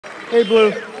Hey,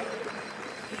 Blue.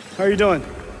 How are you doing?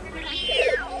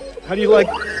 How do you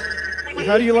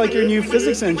like your new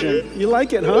physics engine? You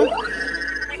like it, huh?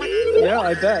 Yeah,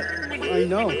 I bet. I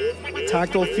know.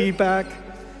 Tactile feedback,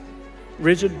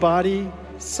 rigid body,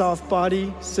 soft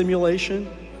body simulation,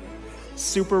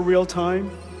 super real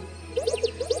time.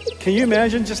 Can you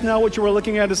imagine just now what you were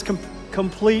looking at is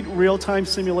complete real-time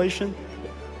simulation?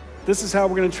 This is how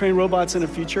we're going to train robots in the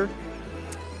future.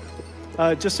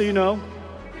 Just so you know,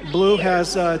 Blue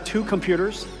has two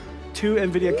computers, two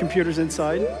Nvidia computers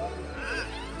inside.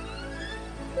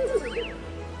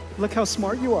 Look how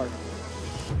smart you are.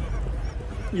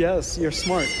 Yes, you're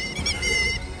smart.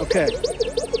 Okay.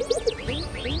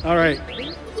 All right.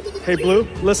 Hey, Blue,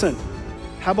 listen.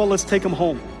 How about let's take them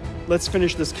home? Let's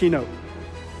finish this keynote.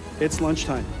 It's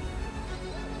lunchtime.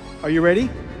 Are you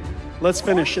ready? Let's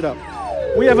finish it up.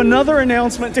 We have another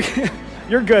announcement.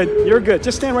 You're good. You're good.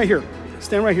 Just stand right here.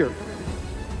 Stand right here.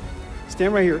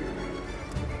 Stand right here.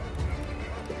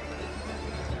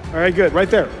 All right, good. Right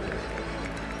there.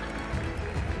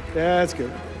 That's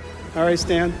good. All right,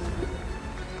 stand.